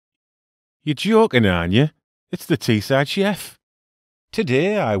You're joking, aren't you? It's the Teesside Chef.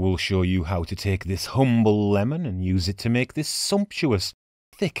 Today I will show you how to take this humble lemon and use it to make this sumptuous,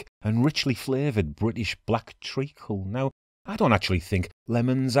 thick and richly flavoured British Black Treacle. Now, I don't actually think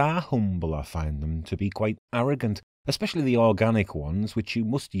lemons are humble. I find them to be quite arrogant, especially the organic ones, which you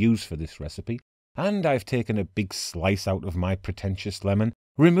must use for this recipe. And I've taken a big slice out of my pretentious lemon,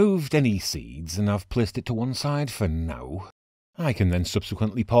 removed any seeds, and I've placed it to one side for now. I can then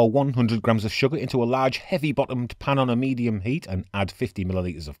subsequently pour 100 grams of sugar into a large heavy-bottomed pan on a medium heat and add 50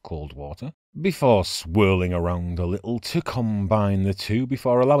 millilitres of cold water, before swirling around a little to combine the two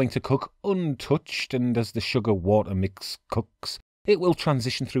before allowing to cook untouched, and as the sugar-water mix cooks, it will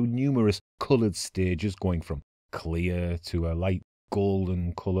transition through numerous coloured stages going from clear to a light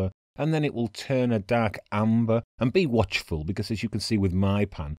golden colour, and then it will turn a dark amber. And be watchful because, as you can see with my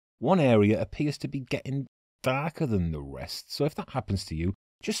pan, one area appears to be getting darker than the rest, so if that happens to you,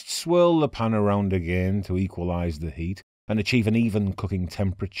 just swirl the pan around again to equalise the heat and achieve an even cooking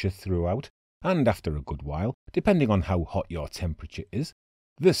temperature throughout, and after a good while, depending on how hot your temperature is,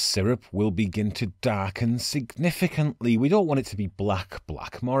 the syrup will begin to darken significantly. We don't want it to be black,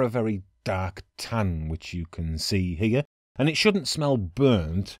 more a very dark tan, which you can see here, and it shouldn't smell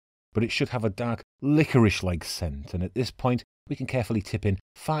burnt, but it should have a dark licorice-like scent, and at this point we can carefully tip in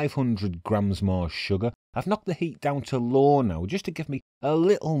 500 grams more sugar. I've knocked the heat down to low now, just to give me a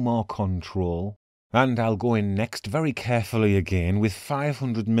little more control. And I'll go in next very carefully again with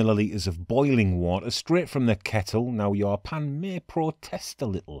 500 millilitres of boiling water straight from the kettle. Now your pan may protest a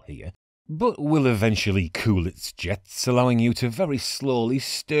little here, but will eventually cool its jets, allowing you to very slowly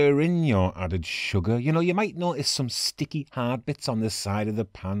stir in your added sugar. You know, you might notice some sticky hard bits on the side of the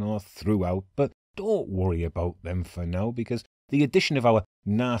pan or throughout, but don't worry about them for now, because the addition of our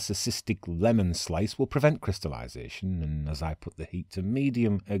narcissistic lemon slice will prevent crystallization, and as I put the heat to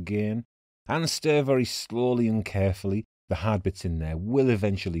medium again and stir very slowly and carefully, the hard bits in there will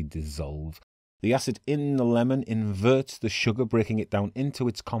eventually dissolve. The acid in the lemon inverts the sugar, breaking it down into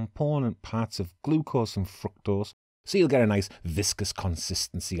its component parts of glucose and fructose, so you'll get a nice viscous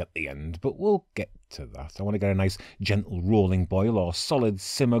consistency at the end, but we'll get to that. I want to get a nice gentle rolling boil or solid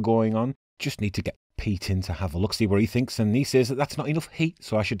simmer going on. Just need to get Pete in to have a look, see where he thinks, and he says that that's not enough heat,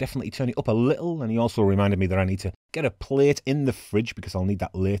 so I should definitely turn it up a little. And he also reminded me that I need to get a plate in the fridge because I'll need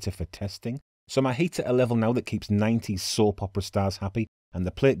that later for testing. So my heat's at a level now that keeps 90s soap opera stars happy, and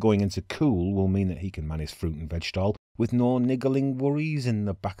the plate going into cool will mean that he can man his fruit and veg stall with no niggling worries in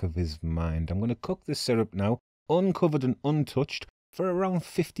the back of his mind. I'm going to cook the syrup now, uncovered and untouched, for around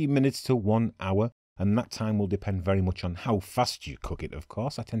 50 minutes to 1 hour, and that time will depend very much on how fast you cook it, of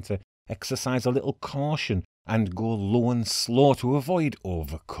course. I tend to exercise a little caution and go low and slow to avoid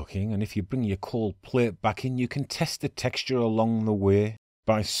overcooking, and if you bring your cold plate back in, you can test the texture along the way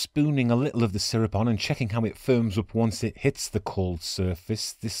by spooning a little of the syrup on and checking how it firms up once it hits the cold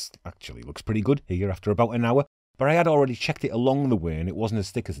surface. This actually looks pretty good here after about an hour, but I had already checked it along the way and it wasn't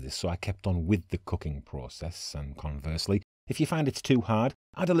as thick as this, so I kept on with the cooking process. And conversely, if you find it's too hard,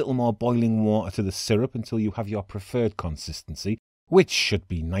 add a little more boiling water to the syrup until you have your preferred consistency, which should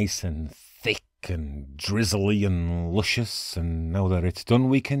be nice and thick and drizzly and luscious. And now that it's done,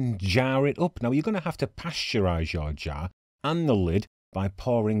 we can jar it up. Now, you're going to have to pasteurize your jar and the lid by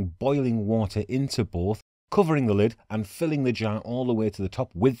pouring boiling water into both, covering the lid and filling the jar all the way to the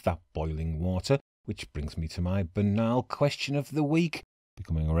top with that boiling water, which brings me to my banal question of the week.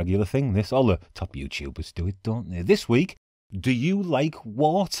 Becoming a regular thing, this. All the top YouTubers do it, don't they? This week, do you like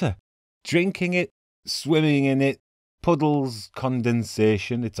water? Drinking it, swimming in it, puddles,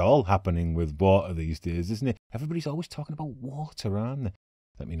 condensation, it's all happening with water these days, isn't it? Everybody's always talking about water, aren't they?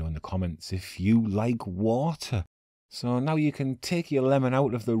 Let me know in the comments if you like water. So now you can take your lemon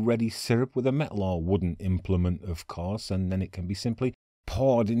out of the ready syrup with a metal or wooden implement, of course, and then it can be simply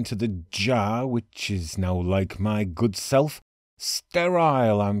poured into the jar, which is now, like my good self,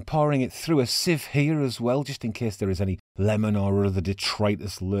 sterile. I'm pouring it through a sieve here as well, just in case there is any lemon or other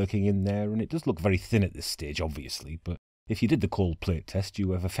detritus lurking in there, and it does look very thin at this stage, obviously, but if you did the cold plate test,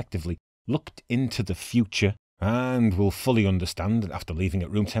 you have effectively looked into the future and will fully understand that after leaving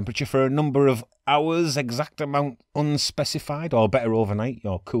at room temperature for a number of hours, exact amount unspecified, or better overnight,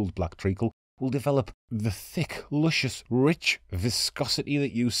 your cooled black treacle will develop the thick, luscious, rich viscosity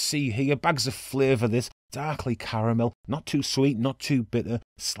that you see here. Bags of flavour this, darkly caramel, not too sweet, not too bitter,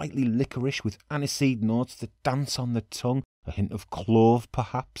 slightly licorice with aniseed notes that dance on the tongue, a hint of clove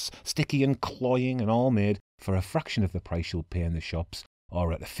perhaps, sticky and cloying, and all made for a fraction of the price you'll pay in the shops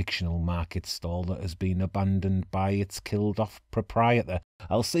or at a fictional market stall that has been abandoned by its killed-off proprietor.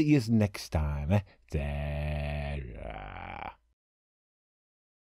 I'll see you next time.